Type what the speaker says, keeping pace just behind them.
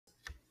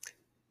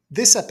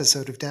This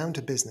episode of Down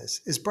to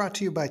Business is brought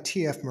to you by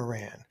TF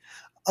Moran,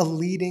 a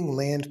leading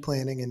land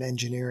planning and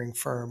engineering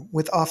firm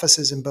with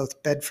offices in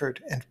both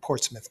Bedford and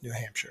Portsmouth, New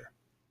Hampshire.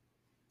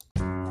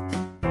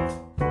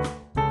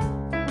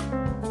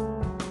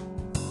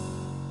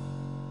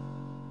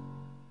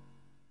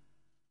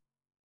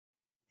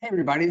 Hey,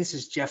 everybody, this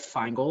is Jeff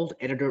Feingold,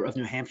 editor of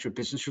New Hampshire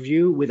Business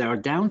Review, with our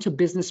Down to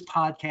Business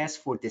podcast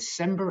for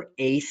December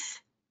 8th,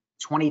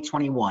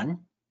 2021.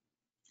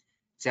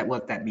 Is that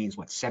what that means?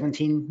 What,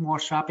 17 more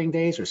shopping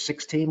days or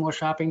 16 more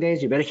shopping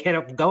days? You better get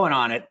up going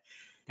on it.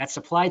 That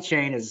supply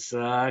chain is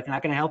not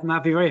going to help,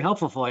 not be very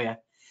helpful for you.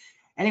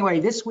 Anyway,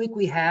 this week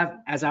we have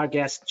as our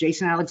guest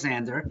Jason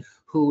Alexander,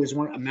 who is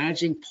a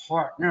managing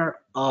partner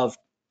of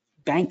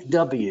Bank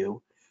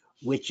W,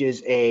 which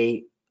is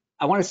I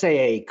want to say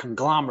a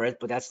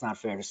conglomerate, but that's not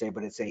fair to say,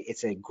 but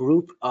it's a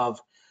group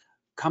of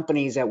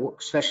companies that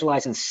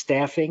specialize in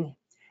staffing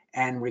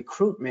and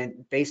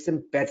recruitment based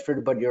in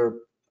Bedford, but you're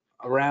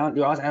around,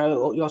 you also have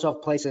a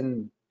place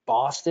in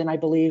Boston, I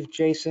believe,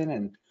 Jason,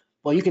 and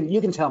well, you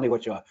can tell me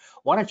what you are.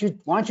 Why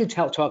don't you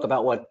talk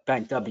about what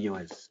Bank W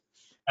is?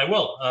 I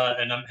will,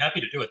 and I'm happy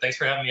to do it. Thanks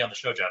for having me on the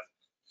show, Jeff.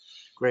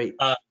 Great.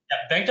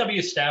 Bank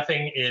W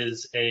Staffing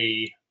is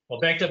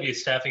Bank W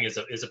Staffing is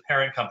a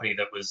parent company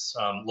that was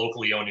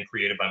locally owned and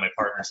created by my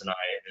partners and I,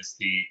 and is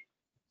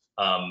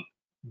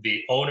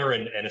the owner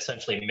and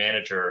essentially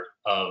manager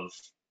of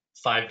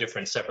 5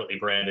 different separately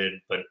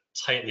branded but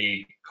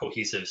tightly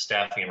cohesive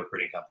staffing and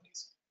recruiting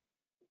companies.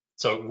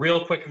 So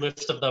real quick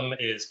list of them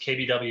is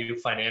KBW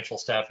Financial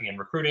Staffing and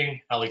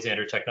Recruiting,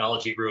 Alexander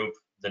Technology Group,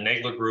 the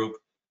Nagler Group,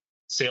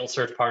 Sales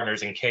Search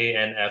Partners, and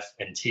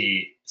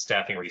KNF&T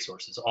Staffing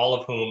Resources, all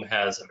of whom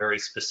has a very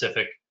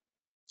specific,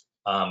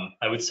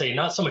 I would say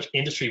not so much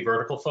industry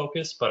vertical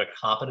focus, but a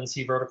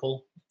competency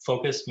vertical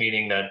focus,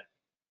 meaning that,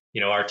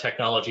 our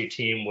technology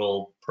team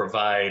will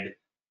provide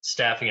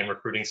staffing and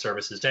recruiting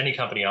services to any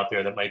company out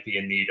there that might be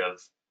in need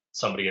of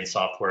somebody in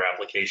software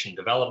application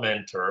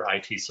development or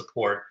IT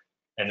support.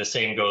 And the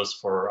same goes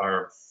for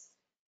our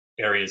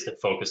areas that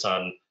focus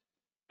on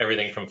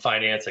everything from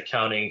finance,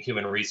 accounting,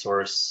 human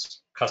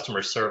resource,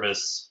 customer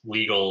service,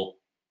 legal,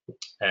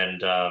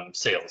 and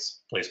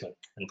sales placement,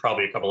 and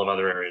probably a couple of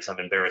other areas I'm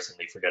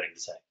embarrassingly forgetting to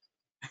say.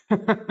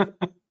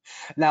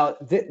 Now,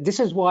 this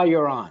is why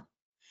you're on,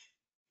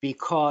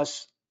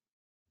 because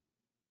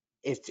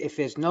if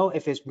there's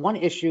one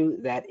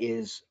issue that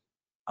is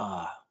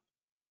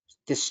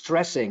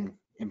distressing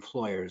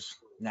employers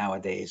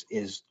nowadays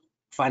is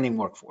finding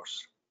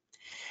workforce,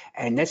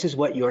 and this is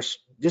what you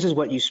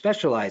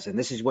specialize in.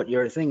 This is what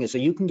your thing is. So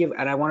you can give,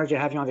 and I wanted to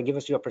have you on to give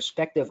us your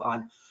perspective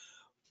on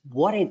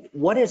what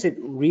does it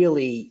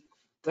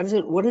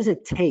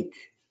take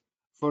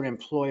for an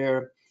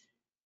employer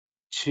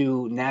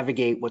to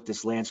navigate what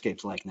this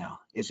landscape's like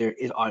now?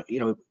 I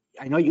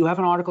know you have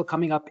an article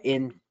coming up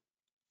in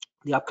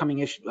the upcoming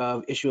issue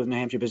of New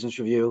Hampshire Business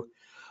Review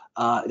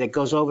that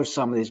goes over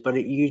some of these,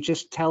 but you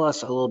just tell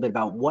us a little bit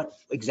about what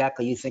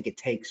exactly you think it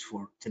takes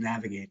to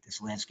navigate this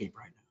landscape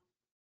right now.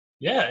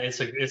 Yeah, it's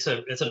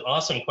an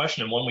awesome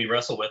question, and one we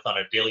wrestle with on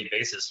a daily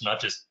basis, not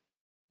just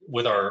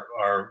with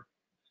our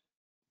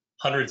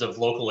hundreds of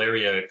local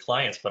area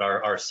clients, but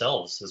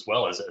ourselves as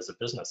well as a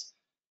business.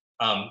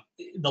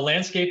 The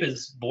landscape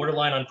is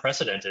borderline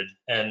unprecedented,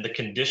 and the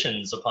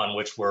conditions upon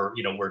which we're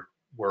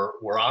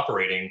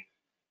operating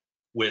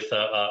with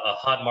a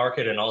hot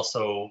market, and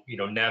also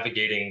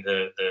navigating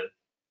the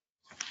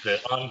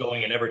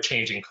ongoing and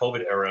ever-changing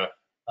COVID era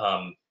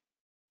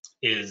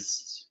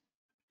is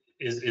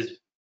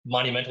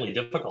monumentally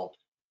difficult.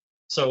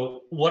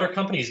 So what are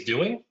companies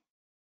doing?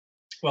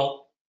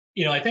 Well,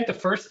 I think the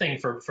first thing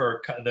for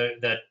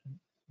the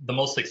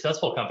most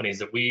successful companies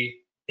that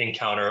we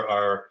encounter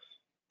are,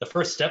 the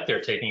first step they're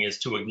taking is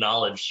to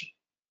acknowledge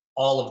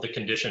all of the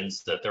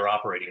conditions that they're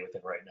operating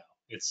within right now.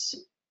 It's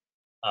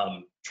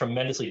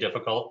tremendously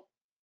difficult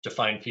to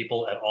find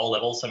people at all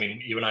levels. I mean,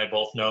 you and I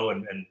both know,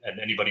 and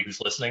anybody who's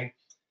listening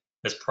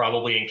has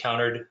probably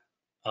encountered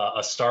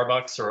a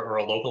Starbucks or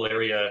a local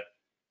area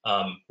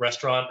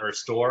restaurant or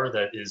store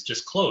that is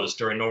just closed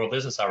during normal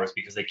business hours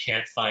because they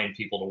can't find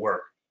people to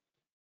work.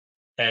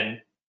 And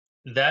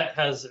that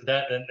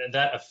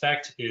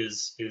effect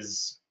is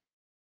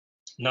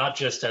not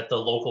just at the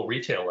local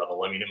retail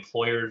level. I mean,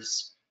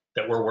 employers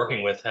that we're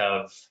working with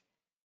have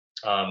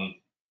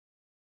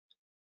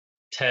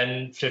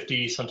 10,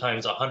 50,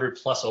 sometimes 100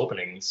 plus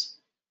openings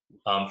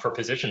for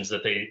positions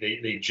that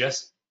they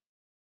just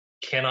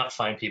cannot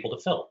find people to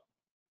fill.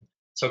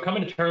 So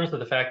coming to terms with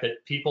the fact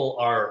that people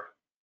are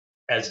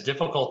as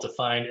difficult to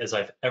find as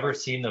I've ever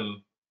seen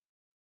them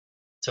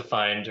to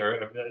find,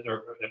 or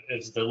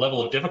as the level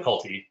of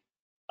difficulty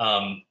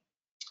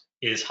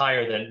is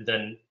higher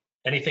than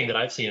anything that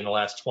I've seen in the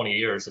last 20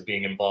 years of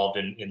being involved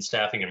in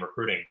staffing and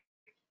recruiting.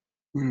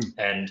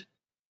 And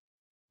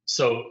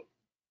so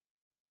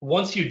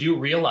once you do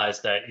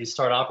realize that, you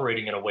start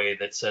operating in a way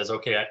that says,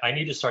 okay, I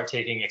need to start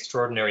taking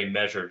extraordinary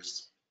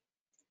measures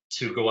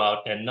to go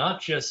out and not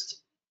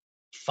just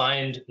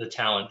find the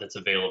talent that's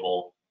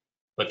available,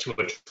 but to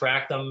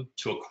attract them,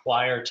 to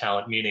acquire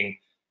talent, meaning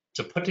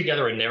to put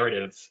together a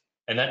narrative.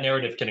 And that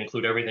narrative can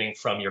include everything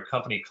from your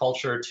company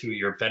culture to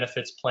your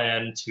benefits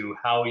plan to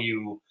how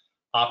you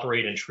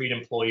operate and treat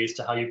employees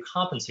to how you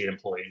compensate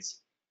employees.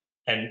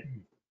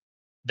 And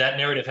that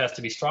narrative has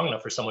to be strong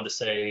enough for someone to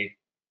say,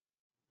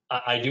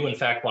 I do in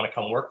fact want to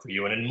come work for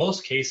you. And in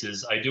most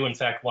cases, I do in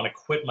fact want to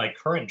quit my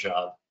current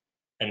job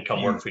and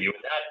come work for you.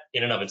 And that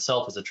in and of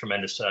itself is a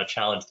tremendous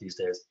challenge these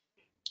days.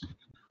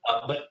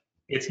 But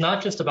it's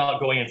not just about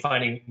going and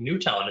finding new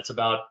talent. It's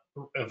about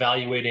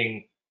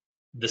evaluating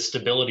the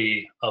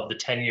stability of the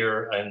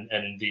tenure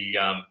and the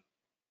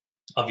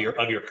of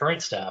your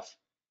current staff,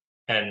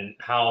 and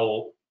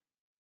how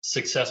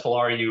successful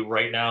are you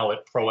right now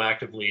at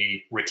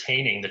proactively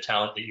retaining the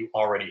talent that you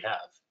already have.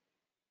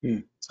 So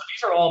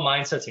these are all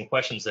mindsets and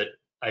questions that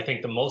I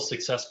think the most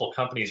successful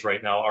companies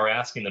right now are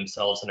asking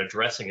themselves and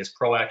addressing as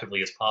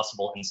proactively as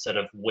possible, instead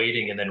of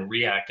waiting and then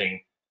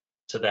reacting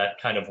to that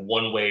kind of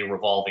one-way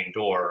revolving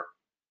door,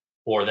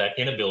 or that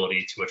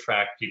inability to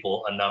attract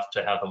people enough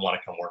to have them want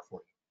to come work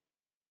for you.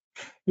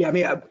 Yeah, I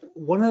mean,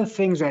 one of the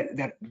things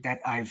that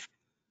I've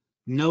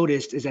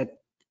noticed is that,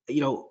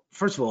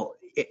 first of all,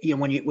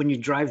 when you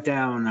drive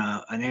down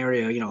an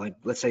area, like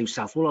let's say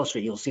South Willow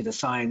Street, you'll see the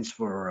signs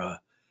for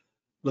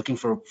looking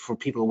for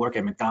people who work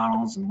at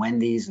McDonald's and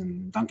Wendy's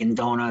and Dunkin'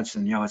 Donuts,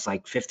 and it's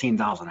like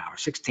 $15 an hour,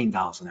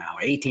 $16 an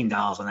hour,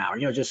 $18 an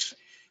hour, just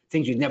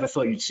things you never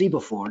thought you'd see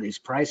before. These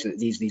prices,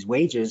 these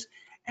wages,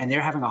 and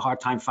they're having a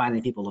hard time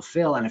finding people to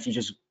fill. And if you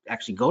just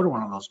actually go to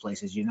one of those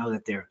places,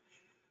 that they're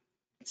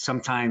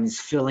sometimes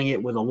filling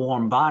it with a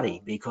warm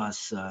body,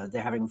 because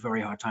they're having a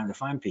very hard time to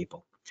find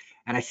people.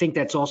 And I think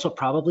that's also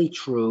probably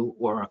true,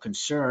 or a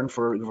concern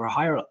for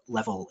higher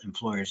level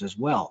employers as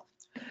well.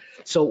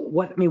 So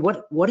what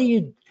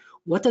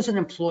does an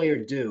employer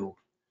do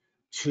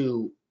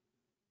to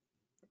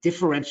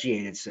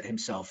differentiate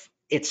itself,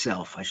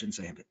 I shouldn't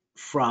say,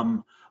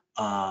 from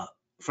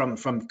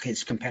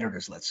his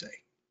competitors, let's say?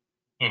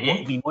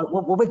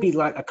 What would be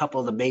like a couple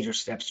of the major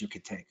steps you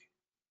could take?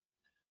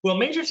 Well,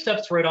 major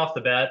steps right off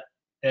the bat,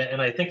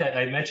 and I think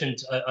I mentioned,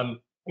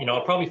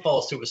 I'll probably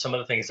follow suit with some of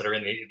the things that are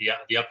in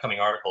the upcoming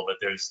article, but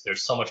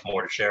there's so much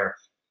more to share.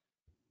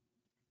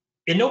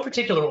 In no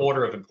particular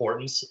order of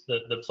importance,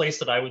 the place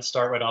that I would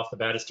start right off the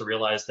bat is to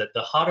realize that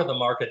the hotter the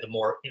market,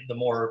 the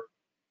more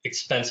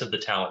expensive the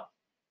talent.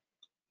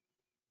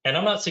 And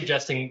I'm not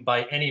suggesting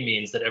by any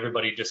means that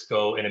everybody just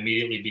go and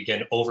immediately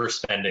begin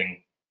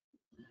overspending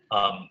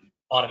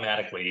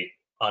automatically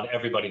on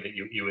everybody that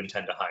you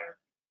intend to hire.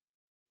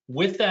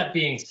 With that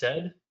being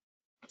said,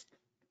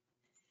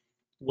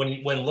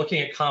 when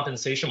looking at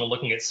compensation, when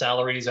looking at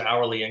salaries or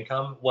hourly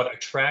income, what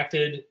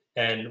attracted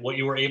and what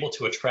you were able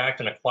to attract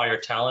and acquire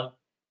talent,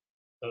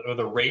 or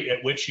the rate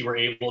at which you were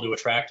able to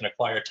attract and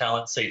acquire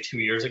talent, say 2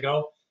 years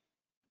ago,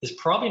 is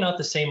probably not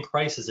the same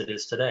price as it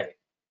is today.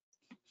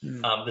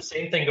 The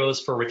same thing goes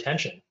for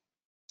retention.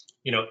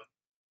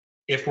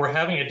 If you're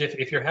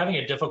having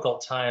a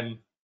difficult time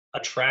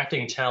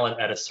attracting talent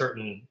at a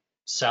certain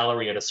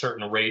salary at a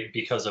certain rate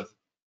because of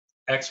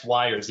X,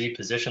 Y, or Z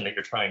position that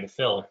you're trying to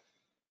fill,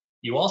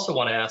 you also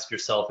want to ask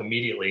yourself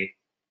immediately,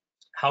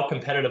 how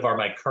competitive are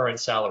my current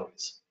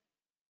salaries?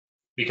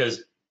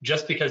 Because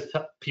just because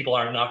people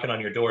aren't knocking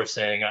on your door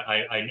saying,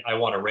 I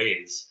want a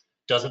raise,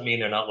 doesn't mean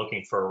they're not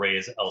looking for a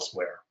raise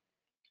elsewhere.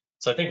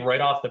 So I think right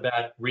off the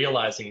bat,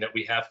 realizing that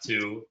we have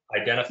to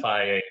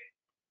identify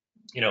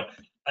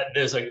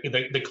there's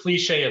the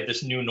cliche of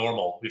this new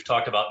normal. We've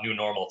talked about new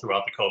normal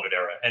throughout the COVID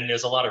era, and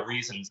there's a lot of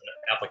reasons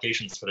and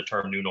applications for the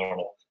term new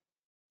normal.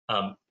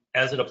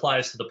 As it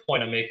applies to the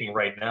point I'm making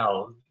right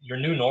now, your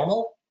new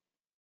normal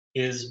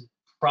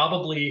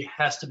probably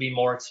has to be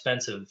more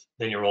expensive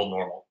than your old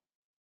normal.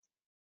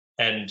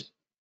 And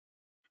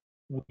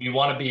we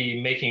want to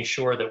be making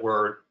sure that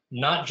we're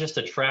not just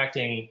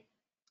attracting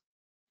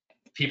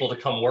people to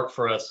come work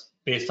for us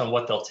based on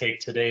what they'll take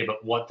today,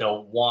 but what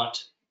they'll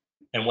want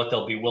and what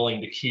they'll be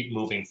willing to keep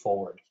moving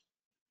forward.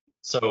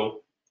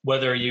 So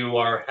whether you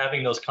are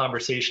having those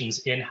conversations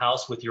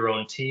in-house with your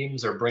own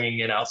teams or bringing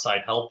in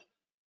outside help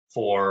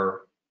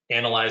for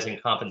analyzing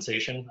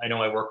compensation. I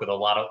know I work with a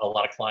lot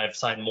of clients,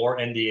 signed more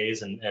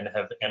NDAs and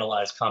have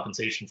analyzed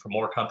compensation for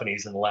more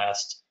companies in the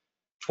last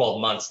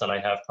 12 months than I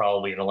have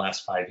probably in the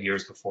last 5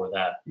 years before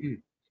that.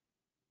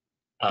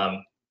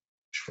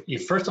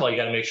 First of all, you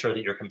got to make sure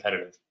that you're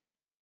competitive.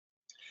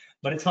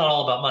 But it's not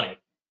all about money.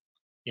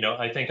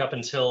 I think up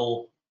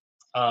until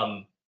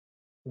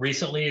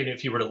recently, and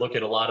if you were to look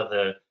at a lot of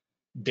the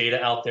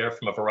data out there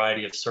from a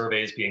variety of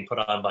surveys being put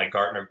on by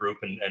Gartner Group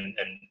and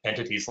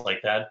entities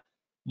like that,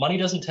 money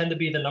doesn't tend to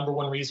be the number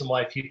one reason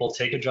why people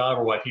take a job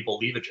or why people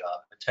leave a job.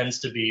 It tends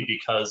to be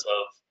because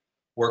of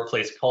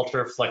workplace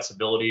culture,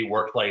 flexibility,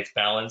 work-life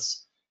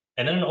balance,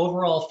 and then an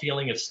overall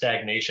feeling of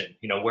stagnation.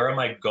 Where am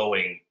I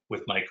going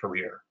with my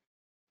career?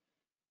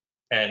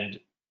 And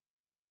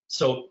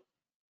so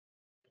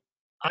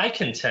I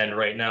contend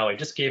right now, I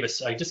just gave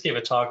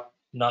a talk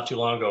not too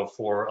long ago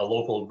for a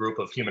local group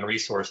of human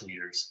resource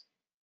leaders.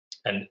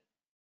 And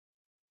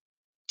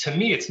to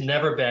me, it's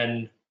never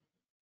been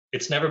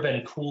it's never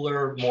been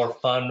cooler, more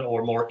fun,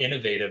 or more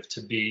innovative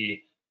to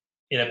be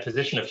in a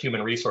position of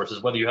human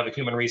resources, whether you have a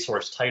human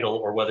resource title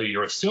or whether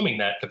you're assuming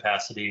that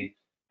capacity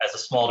as a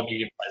small to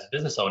medium-sized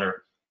business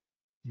owner,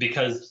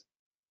 because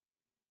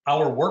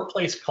our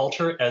workplace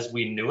culture as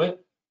we knew it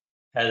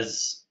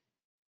has,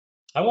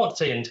 I won't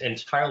say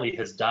entirely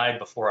has died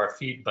before our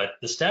feet, but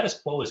the status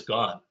quo is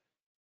gone.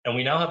 And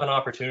we now have an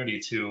opportunity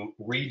to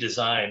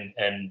redesign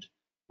and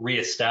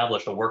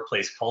reestablish a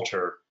workplace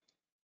culture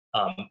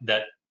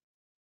that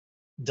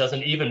does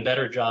an even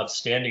better job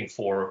standing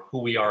for who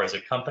we are as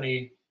a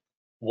company,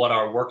 what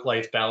our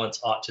work-life balance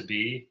ought to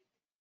be.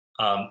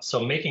 So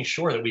making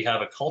sure that we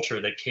have a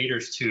culture that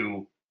caters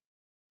to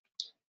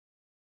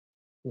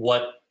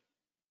what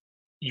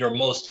your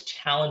most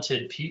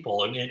talented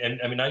people,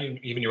 and I mean, not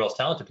even your most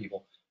talented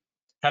people,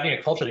 having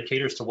a culture that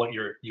caters to what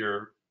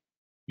your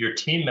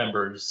team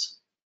members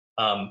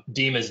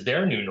deem as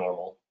their new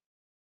normal,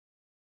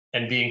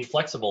 and being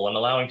flexible and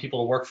allowing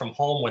people to work from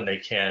home when they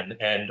can,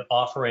 and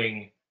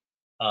offering,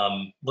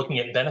 looking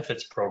at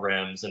benefits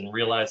programs and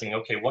realizing,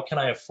 okay, what can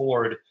I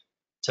afford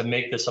to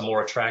make this a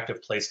more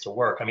attractive place to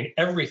work? I mean,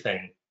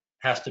 everything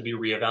has to be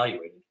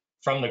reevaluated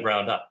from the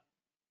ground up.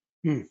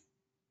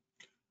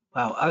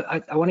 Wow,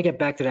 I want to get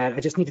back to that. I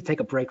just need to take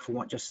a break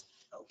for just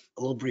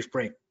a little brief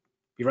break.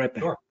 Be right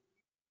back. Sure.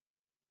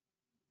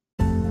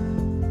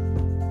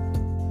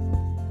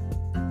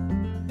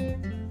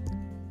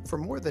 For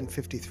more than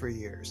 53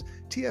 years,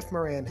 TF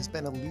Moran has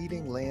been a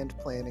leading land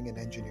planning and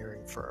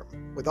engineering firm.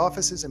 With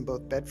offices in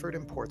both Bedford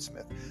and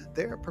Portsmouth,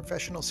 their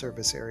professional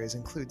service areas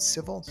include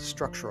civil,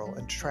 structural,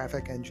 and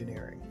traffic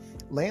engineering,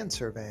 land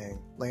surveying,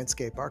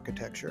 landscape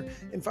architecture,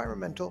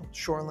 environmental,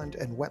 shoreland,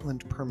 and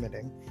wetland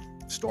permitting,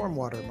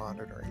 stormwater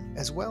monitoring,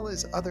 as well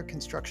as other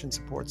construction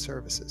support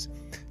services.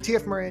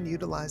 TF Moran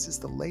utilizes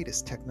the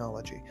latest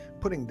technology,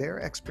 putting their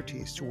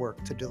expertise to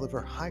work to deliver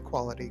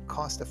high-quality,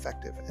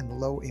 cost-effective, and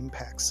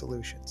low-impact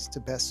solutions to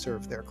best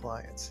serve their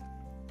clients.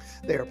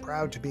 They are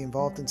proud to be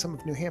involved in some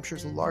of New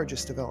Hampshire's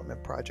largest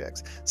development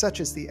projects, such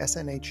as the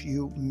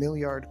SNHU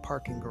Millyard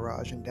Parking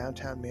Garage in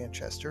downtown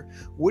Manchester,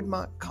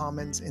 Woodmont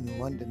Commons in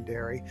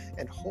Londonderry,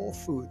 and Whole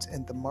Foods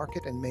and the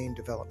Market and Main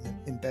development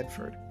in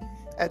Bedford.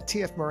 At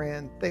TF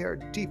Moran, they are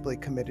deeply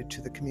committed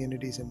to the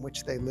communities in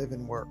which they live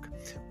and work.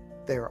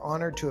 They are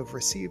honored to have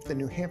received the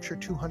New Hampshire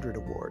 200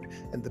 Award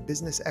and the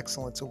Business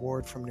Excellence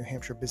Award from New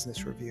Hampshire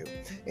Business Review,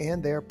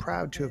 and they are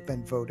proud to have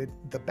been voted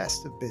the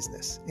best of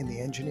business in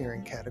the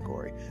engineering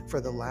category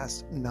for the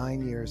last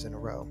 9 years in a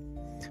row.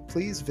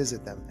 Please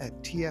visit them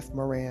at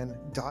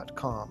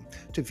tfmoran.com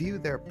to view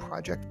their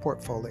project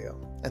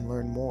portfolio and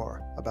learn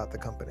more about the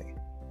company.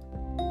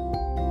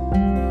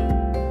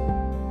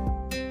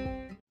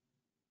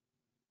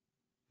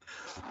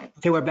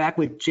 Okay, we're back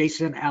with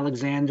Jason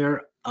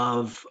Alexander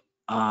of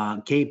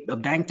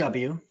Bank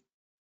W,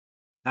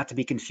 not to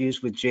be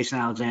confused with Jason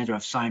Alexander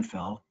of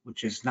Seinfeld,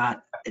 which is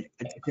not,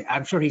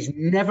 I'm sure he's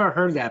never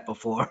heard that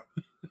before.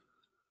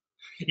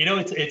 You know,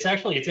 it's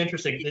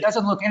interesting. He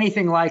doesn't look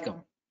anything like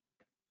him.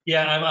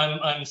 Yeah,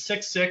 I'm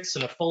 6'6"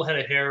 and a full head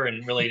of hair,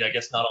 and really, I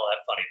guess not all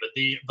that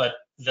funny.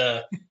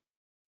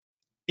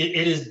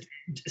 It is,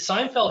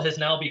 Seinfeld has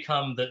now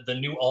become the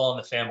new All in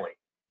the Family.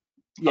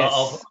 Yes.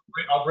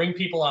 I'll bring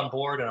people on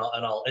board, and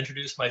I'll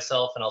introduce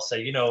myself, and I'll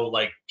say, you know,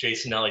 like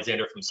Jason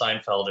Alexander from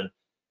Seinfeld, and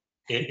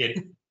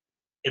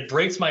it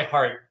breaks my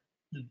heart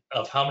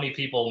of how many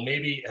people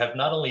maybe have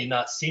not only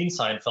not seen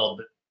Seinfeld,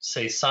 but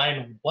say,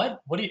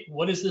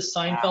 what is this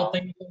Seinfeld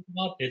thing you're talking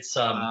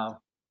about?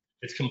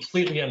 It's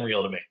completely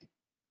unreal to me.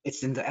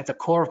 It's at the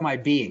core of my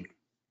being.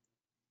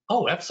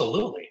 Oh,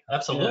 absolutely. Yeah.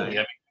 I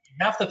mean,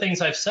 half the things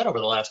I've said over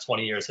the last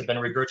 20 years have been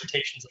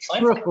regurgitations of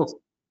Seinfeld.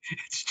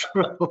 It's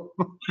true.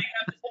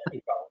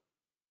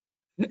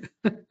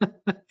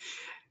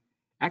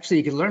 Actually,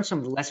 you can learn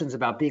some lessons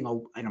about being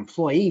an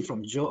employee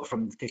from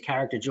the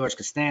character George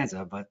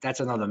Costanza, but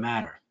that's another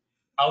matter.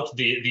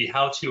 The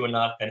how to and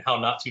how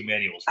not to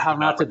manuals. How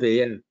not to be.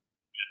 Yeah.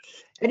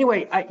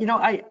 Anyway,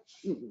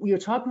 we were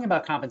talking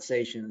about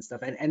compensation and stuff,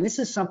 and this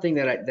is something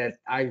that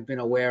I've been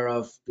aware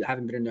of,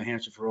 having been in New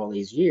Hampshire for all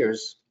these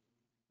years.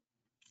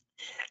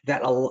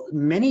 That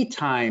many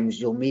times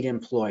you'll meet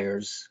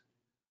employers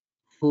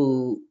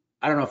who,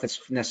 I don't know if it's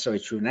necessarily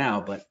true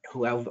now, but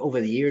who over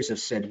the years have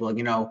said, well,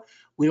 you know,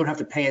 we don't have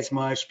to pay as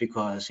much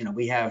because, you know,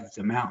 we have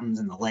the mountains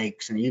and the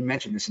lakes, and you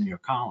mentioned this in your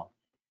column.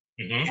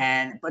 Mm-hmm.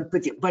 And but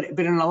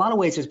in a lot of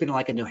ways, there's been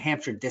like a New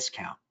Hampshire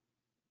discount,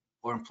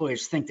 or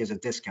employers think there's a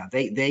discount.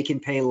 They can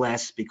pay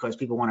less because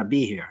people want to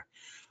be here.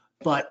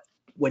 But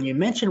when you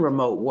mention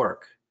remote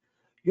work,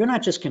 you're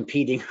not just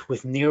competing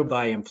with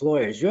nearby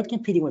employers, you're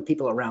competing with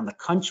people around the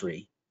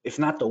country, if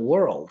not the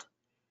world,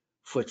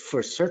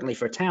 for certainly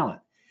for talent.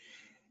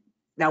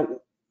 Now,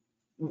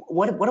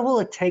 what will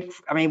it take?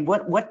 I mean,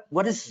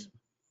 what is?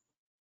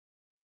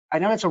 I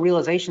know it's a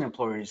realization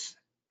employers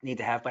need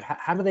to have, but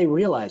how do they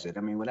realize it?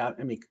 I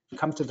mean,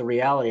 come to the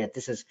reality that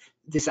this,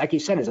 like you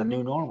said, is a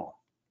new normal.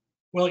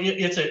 Well,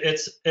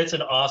 it's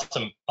an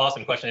awesome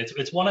question.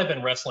 It's one I've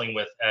been wrestling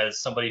with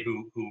as somebody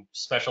who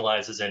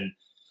specializes in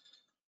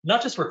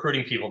not just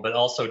recruiting people, but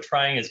also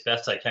trying as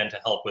best I can to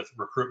help with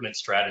recruitment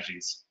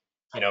strategies.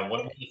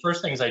 One of the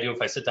first things I do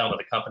if I sit down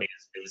with a company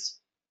is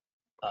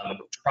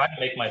try to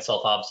make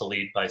myself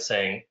obsolete by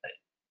saying,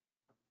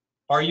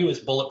 are you as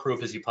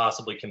bulletproof as you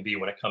possibly can be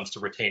when it comes to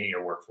retaining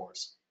your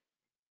workforce?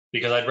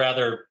 Because I'd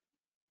rather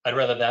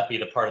that be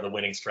the part of the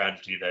winning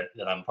strategy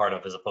that I'm part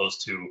of, as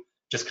opposed to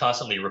just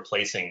constantly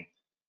replacing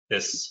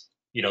this,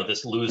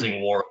 this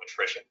losing war of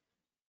attrition.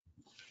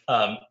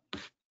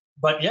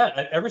 But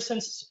yeah, ever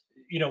since,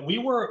 we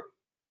were,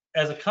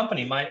 as a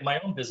company, my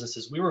own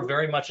businesses, we were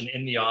very much an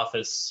in the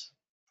office,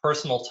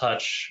 personal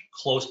touch,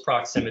 close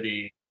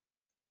proximity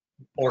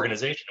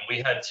organization. We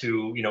had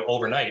to,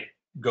 overnight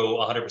go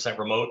 100%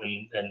 remote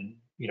and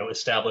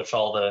establish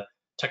all the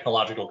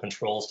technological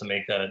controls to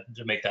make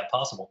that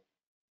possible,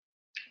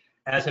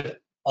 as have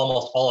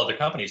almost all other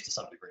companies to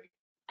some degree.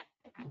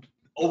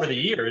 Over the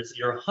years,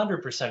 you're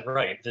 100%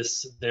 right.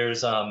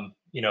 There's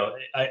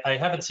I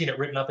haven't seen it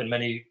written up in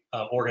many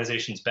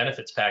organizations'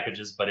 benefits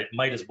packages, but it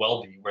might as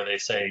well be, where they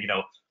say,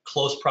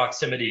 close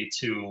proximity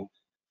to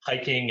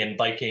hiking and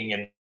biking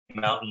and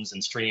mountains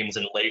and streams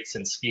and lakes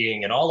and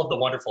skiing and all of the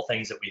wonderful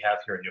things that we have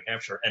here in New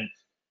Hampshire. And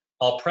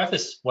I'll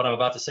preface what I'm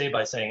about to say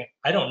by saying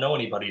I don't know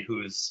anybody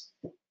who's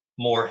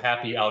more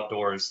happy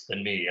outdoors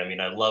than me. I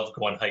mean, I love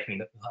going hiking.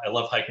 I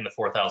love hiking the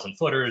 4,000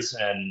 footers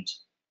and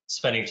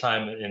spending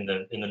time in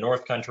the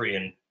North Country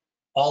and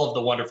all of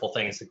the wonderful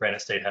things that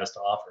Granite State has to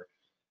offer.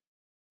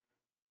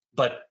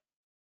 But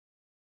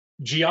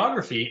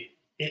geography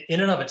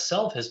in and of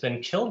itself has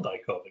been killed by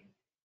COVID,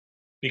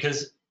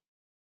 because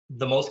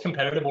the most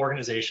competitive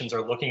organizations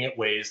are looking at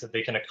ways that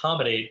they can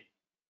accommodate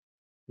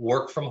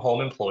work from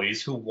home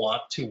employees who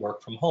want to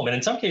work from home, and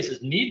in some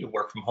cases need to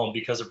work from home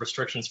because of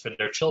restrictions for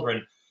their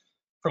children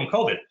from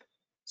COVID.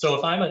 So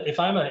if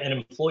I'm an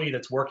employee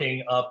that's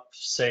working up,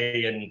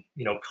 say, in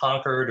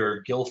Concord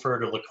or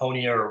Guilford or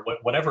Laconia or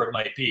whatever it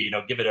might be,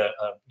 give it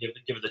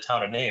the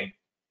town a name,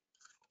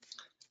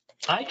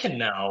 I can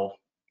now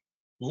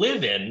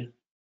live in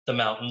the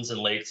mountains and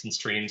lakes and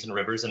streams and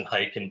rivers and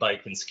hike and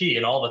bike and ski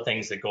and all the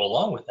things that go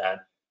along with that,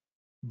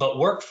 but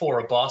work for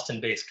a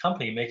Boston-based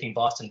company making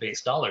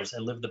Boston-based dollars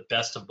and live the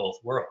best of both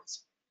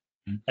worlds.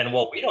 Mm-hmm. And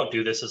while we don't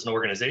do this as an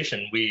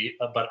organization,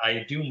 but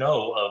I do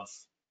know of,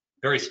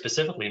 very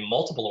specifically,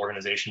 multiple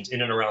organizations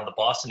in and around the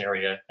Boston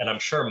area, and I'm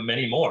sure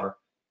many more,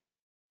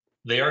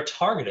 they are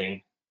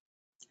targeting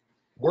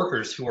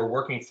workers who are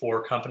working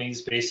for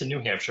companies based in New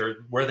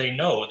Hampshire, where they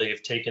know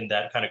they've taken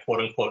that kind of quote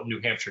unquote New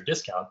Hampshire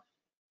discount,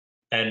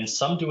 and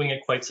some doing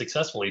it quite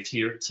successfully.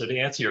 So to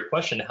answer your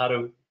question, how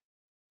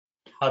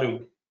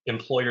do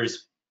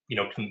employers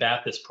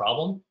combat this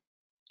problem?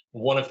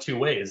 One of two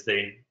ways: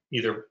 they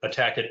either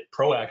attack it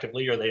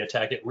proactively or they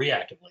attack it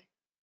reactively.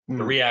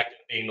 The reactive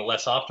being the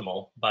less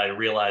optimal, by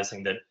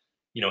realizing that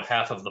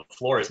half of the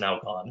floor is now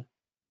gone,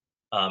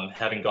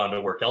 having gone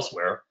to work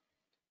elsewhere,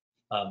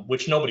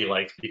 which nobody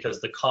likes,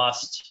 because the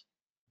cost.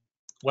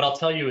 What I'll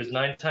tell you is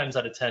 9 times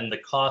out of 10, the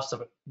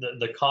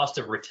cost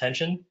of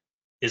retention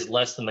is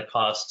less than the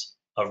cost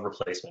of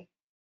replacement.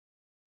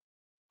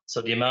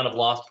 So the amount of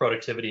lost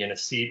productivity in a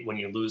seat when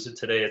you lose it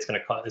today, it's going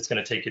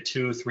to take you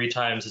 2-3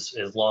 times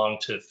as long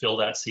to fill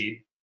that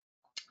seat.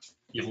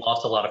 You've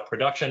lost a lot of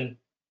production.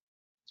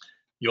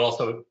 You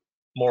also,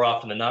 more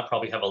often than not,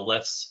 probably have a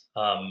less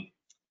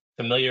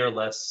familiar,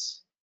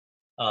 less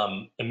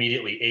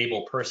immediately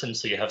able person,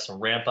 so you have some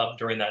ramp up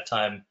during that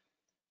time.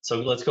 So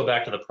let's go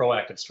back to the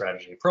proactive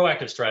strategy.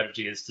 Proactive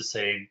strategy is to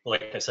say,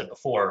 like I said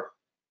before,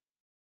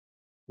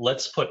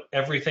 let's put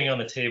everything on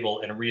the table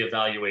and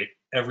reevaluate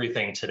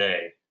everything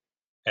today.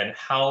 And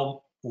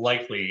how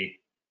likely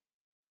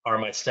are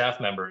my staff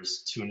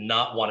members to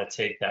not want to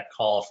take that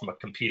call from a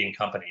competing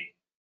company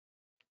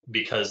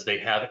because they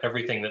have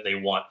everything that they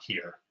want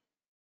here?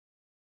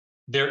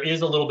 There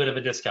is a little bit of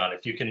a discount.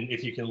 If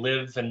you can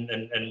live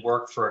and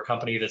work for a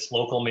company that's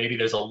local, maybe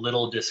there's a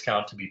little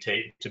discount to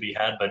be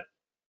had, but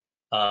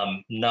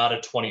not a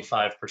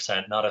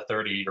 25%, not a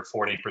 30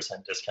 or 40%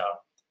 discount.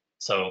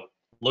 So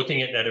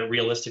looking at it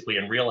realistically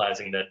and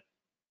realizing that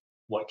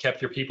what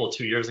kept your people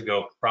 2 years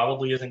ago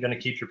probably isn't going to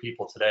keep your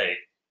people today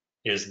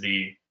is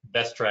the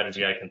best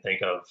strategy I can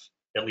think of,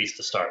 at least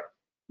to start.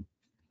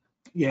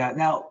 Yeah.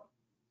 Now,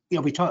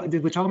 we're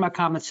talking about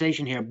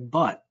compensation here,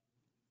 but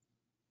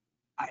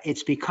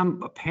it's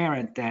become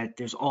apparent that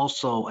there's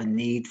also a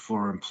need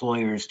for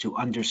employers to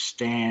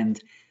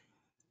understand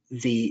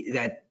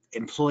that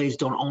employees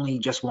don't only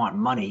just want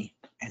money,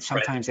 and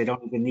sometimes They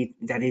don't even need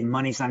that.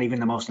 Money's not even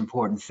the most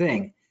important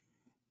thing.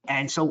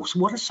 And so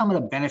what are some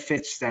of the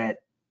benefits that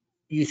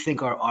you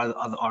think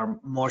are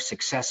more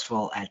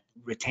successful at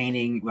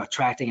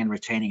attracting and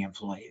retaining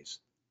employees?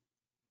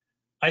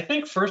 I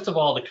think, first of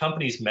all, the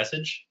company's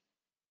message.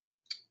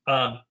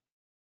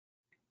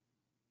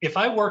 If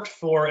I worked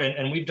for,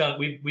 and we've done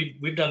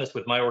this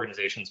with my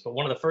organizations, but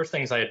one of the first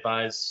things I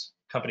advise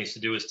companies to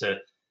do is to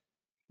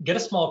get a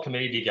small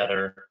committee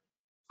together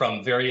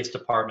from various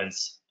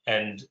departments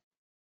and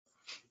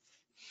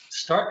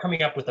start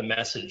coming up with a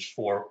message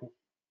for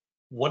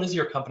what is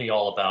your company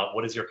all about?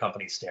 What does your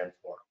company stand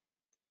for?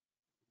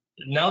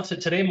 now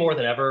today more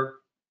than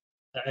ever,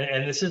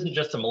 and this isn't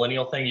just a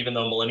millennial thing, even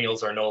though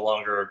millennials are no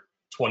longer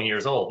 20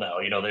 years old now.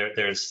 You know, it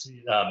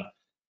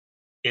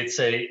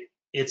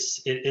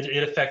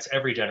affects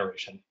every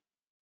generation.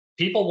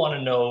 People want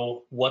to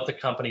know what the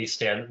company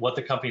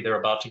they're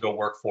about to go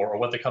work for, or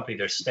what the company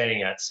they're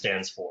staying at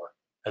stands for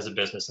as a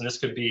business. And this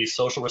could be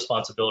social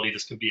responsibility,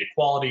 this could be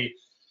equality,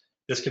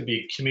 this could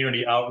be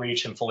community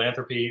outreach and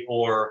philanthropy,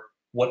 or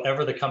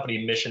whatever the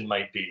company mission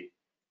might be.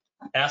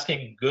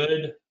 Asking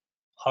good,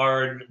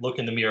 hard, look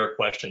in the mirror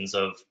questions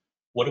of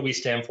what do we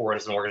stand for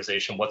as an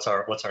organization? What's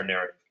our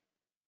narrative?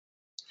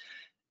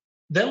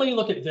 Then when you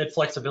look at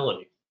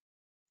flexibility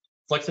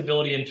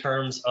in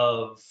terms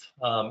of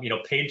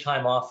paid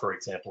time off, for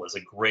example, is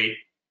a great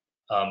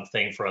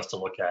thing for us to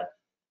look at.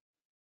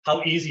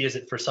 How easy is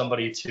it for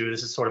somebody to,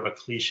 this is sort of a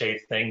cliche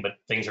thing, but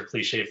things are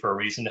cliche for a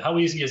reason. How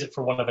easy is it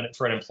for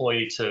an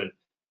employee to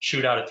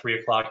shoot out at 3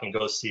 o'clock and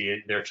go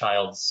see their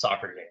child's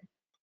soccer game,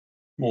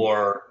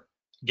 or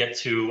get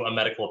to a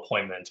medical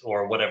appointment,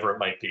 or whatever it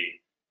might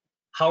be?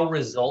 How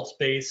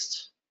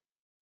results-based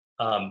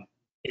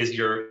is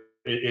your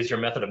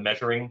method of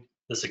measuring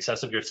the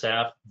success of your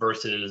staff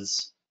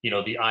versus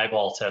the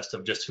eyeball test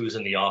of just who's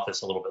in the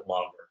office a little bit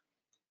longer?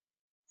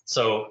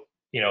 So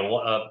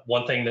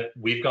one thing that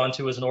we've gone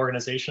to as an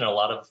organization, and a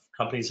lot of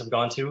companies have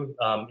gone to,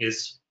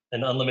 is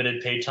an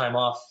unlimited paid time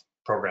off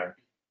program.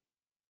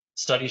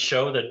 Studies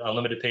show that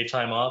unlimited paid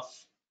time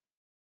off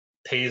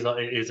is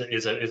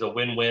a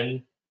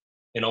win-win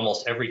in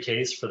almost every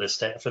case for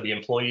the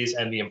employees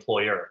and the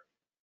employer.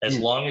 As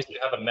long as you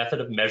have a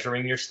method of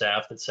measuring your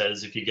staff that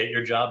says, if you get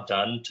your job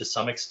done to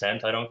some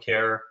extent, I don't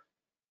care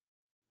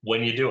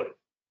when you do it.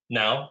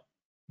 Now,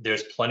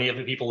 there's plenty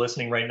of people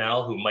listening right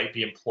now who might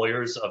be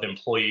employers of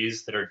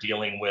employees that are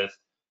dealing with,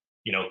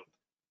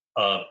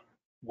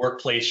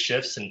 workplace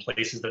shifts and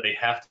places that they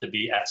have to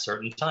be at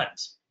certain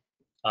times.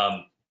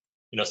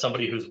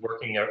 Somebody who's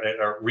working at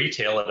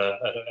retail at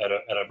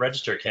a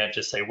register can't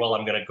just say, well,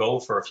 I'm going to go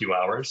for a few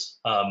hours.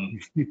 Don't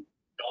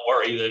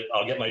worry, that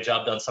I'll get my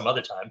job done some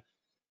other time.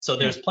 So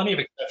there's plenty of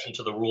exception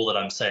to the rule that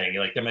I'm saying.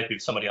 Like, there might be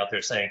somebody out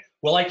there saying,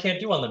 well, I can't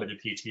do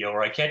unlimited PTO,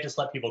 or I can't just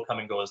let people come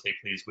and go as they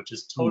please, which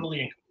is totally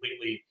and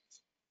completely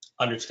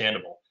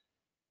understandable.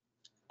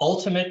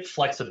 Ultimate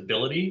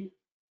flexibility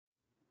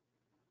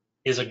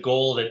is a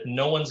goal that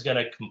no one's going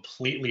to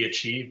completely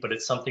achieve, but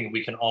it's something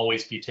we can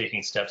always be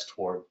taking steps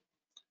toward.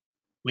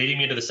 Leading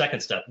me to the second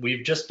step,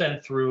 we've just been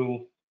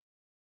through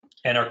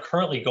and are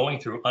currently going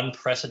through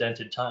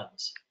unprecedented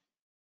times.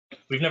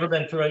 We've never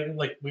been through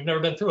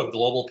a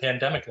global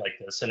pandemic like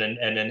this, and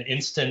an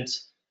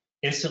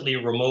instantly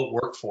remote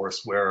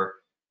workforce where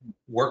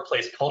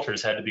workplace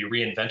cultures had to be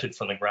reinvented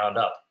from the ground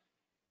up.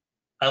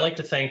 I like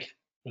to think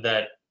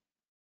that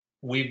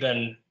we've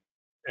been,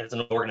 as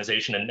an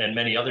organization, and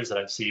many others that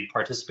I've seen,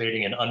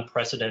 participating in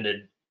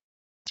unprecedented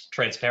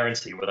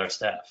transparency with our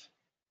staff.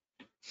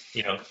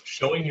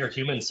 Showing your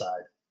human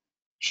side,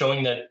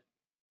 showing that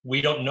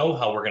we don't know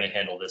how we're going to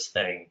handle this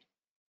thing,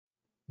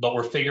 but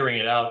we're figuring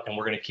it out, and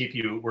we're going to keep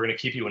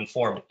you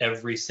informed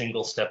every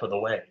single step of the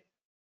way.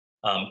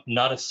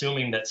 Not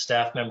assuming that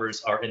staff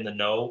members are in the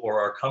know or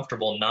are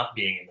comfortable not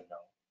being in the know,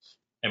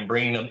 and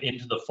bringing them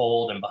into the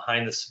fold and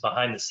behind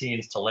the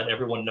scenes to let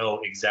everyone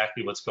know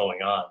exactly what's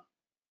going on,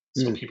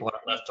 so people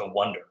aren't left to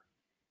wonder.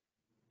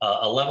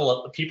 A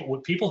level of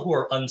people who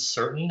are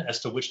uncertain as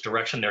to which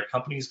direction their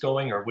company is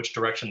going, or which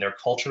direction their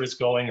culture is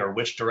going, or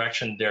which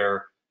direction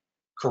their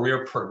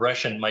career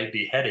progression might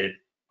be headed,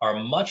 are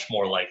much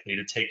more likely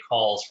to take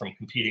calls from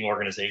competing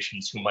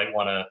organizations who might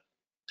want to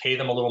pay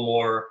them a little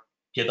more,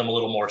 give them a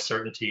little more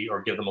certainty,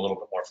 or give them a little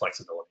bit more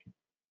flexibility.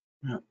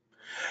 Yeah.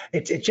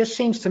 It just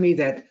seems to me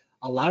that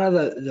a lot of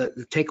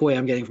the takeaway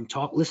I'm getting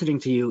from listening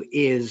to you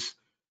is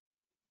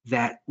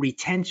that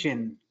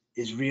retention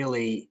is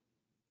really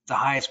the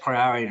highest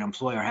priority an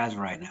employer has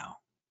right now,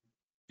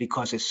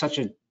 because there's such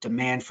a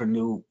demand for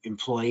new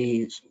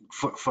employees,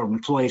 for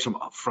employees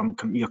from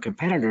your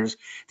competitors,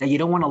 that you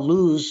don't want to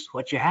lose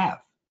what you have,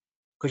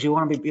 because you don't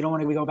want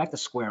to be going back to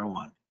square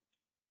one,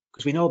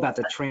 because we know about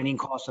the training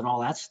costs and all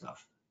that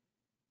stuff.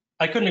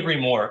 I couldn't agree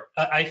more.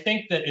 I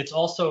think that it's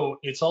also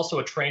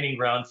a training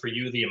ground for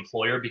you, the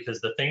employer, because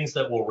the things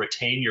that will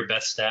retain your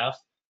best staff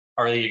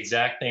are the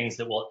exact things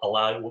that will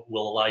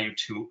allow you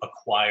to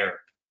acquire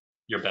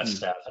your best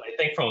staff. And I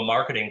think from a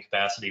marketing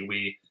capacity,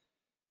 we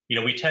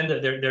tend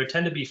to there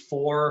tend to be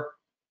four.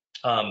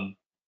 Well,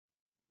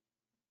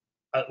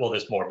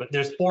 there's more, but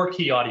there's 4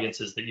 key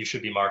audiences that you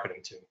should be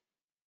marketing to.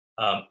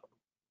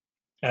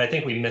 And I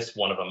think we missed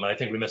one of them. And I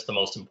think we missed the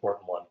most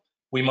important one.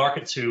 We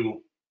market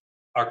to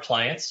our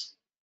clients.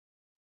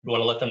 We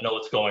want to let them know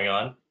what's going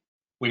on.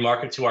 We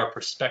market to our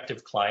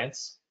prospective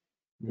clients.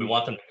 We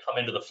want them to come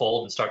into the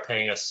fold and start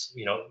paying us,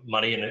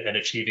 money and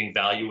achieving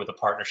value with a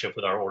partnership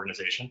with our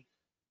organization.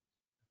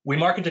 We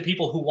market to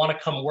people who want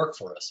to come work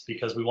for us,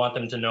 because we want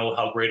them to know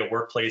how great a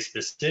workplace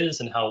this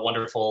is and how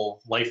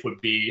wonderful life would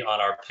be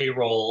on our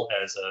payroll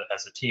as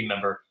a team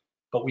member.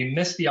 But we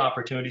miss the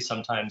opportunity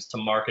sometimes to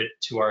market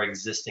to our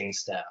existing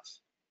staff.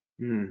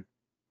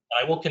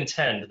 I will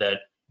contend that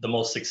the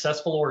most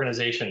successful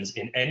organizations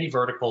in any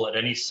vertical, at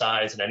any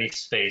size, in any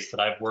space that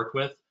I've worked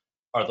with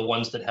are the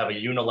ones that have a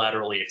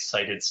unilaterally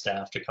excited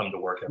staff to come to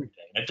work every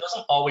day. And it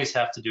doesn't always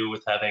have to do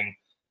with having,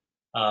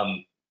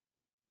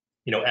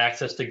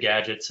 access to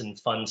gadgets and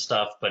fun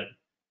stuff, but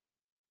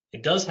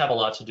it does have a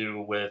lot to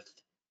do with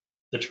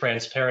the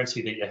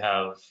transparency that you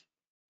have,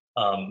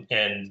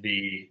 and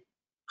the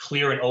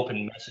clear and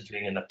open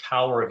messaging and the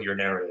power of your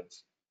narrative,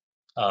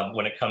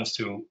 when it comes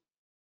to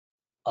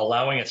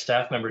allowing a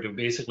staff member to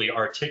basically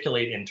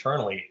articulate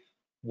internally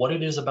what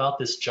it is about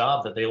this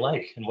job that they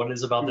like and what it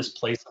is about this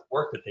place of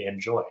work that they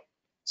enjoy.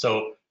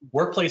 So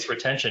workplace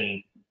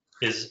retention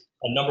is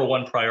a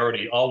 #1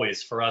 priority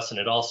always for us. And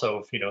it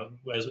also,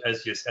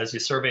 as you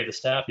survey the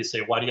staff, you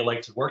say, why do you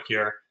like to work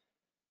here?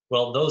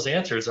 Well, those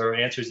answers are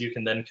answers you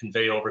can then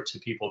convey over to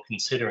people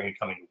considering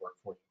coming to work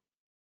for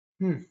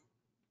you.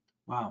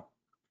 Wow.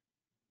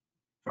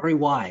 Very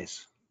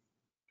wise.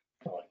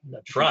 Well,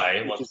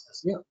 try.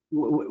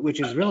 Which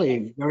is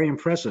really very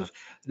impressive.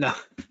 No,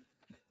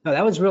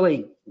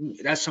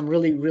 that's some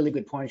really, really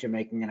good points you're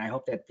making. And I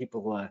hope that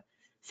people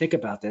think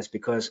about this,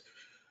 because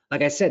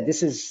like I said,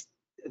 this is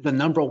the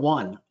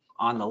 #1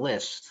 on the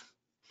list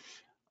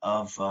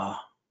of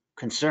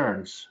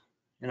concerns,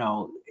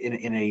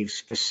 in a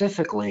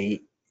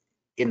specifically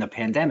in the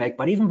pandemic,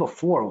 but even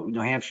before,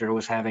 New Hampshire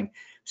was having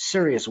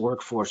serious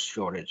workforce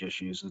shortage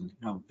issues, and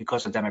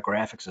because of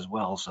demographics as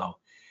well. So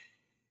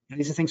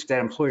these are things that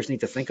employers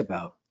need to think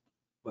about.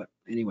 But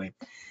anyway,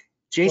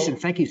 Jason,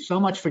 thank you so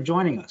much for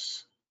joining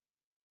us.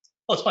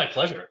 Well, it's my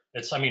pleasure.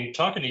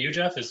 Talking to you,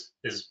 Jeff, is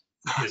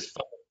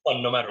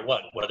fun no matter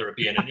what, whether it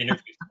be in an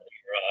interview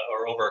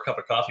or over a cup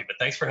of coffee. But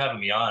thanks for having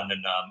me on,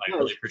 and I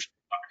really appreciate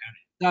the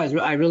opportunity.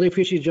 No, I really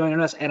appreciate you joining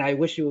us, and I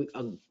wish you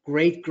a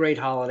great, great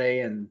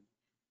holiday, and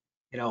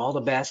all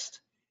the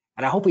best.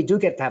 And I hope we do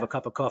get to have a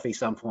cup of coffee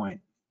some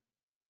point.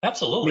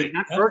 Absolutely.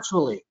 Not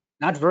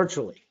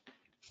virtually.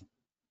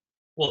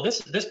 Well,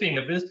 this being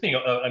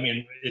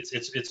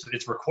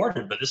it's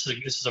recorded, but this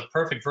is a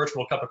perfect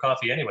virtual cup of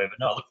coffee anyway. But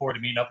no, I look forward to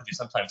meeting up with you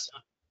sometime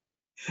soon.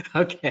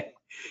 Okay.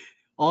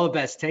 All the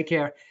best. Take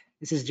care.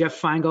 This is Jeff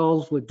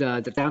Feingold with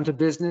the Down to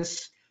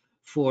Business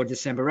for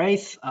December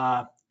 8th.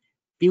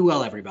 Be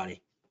well,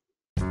 everybody.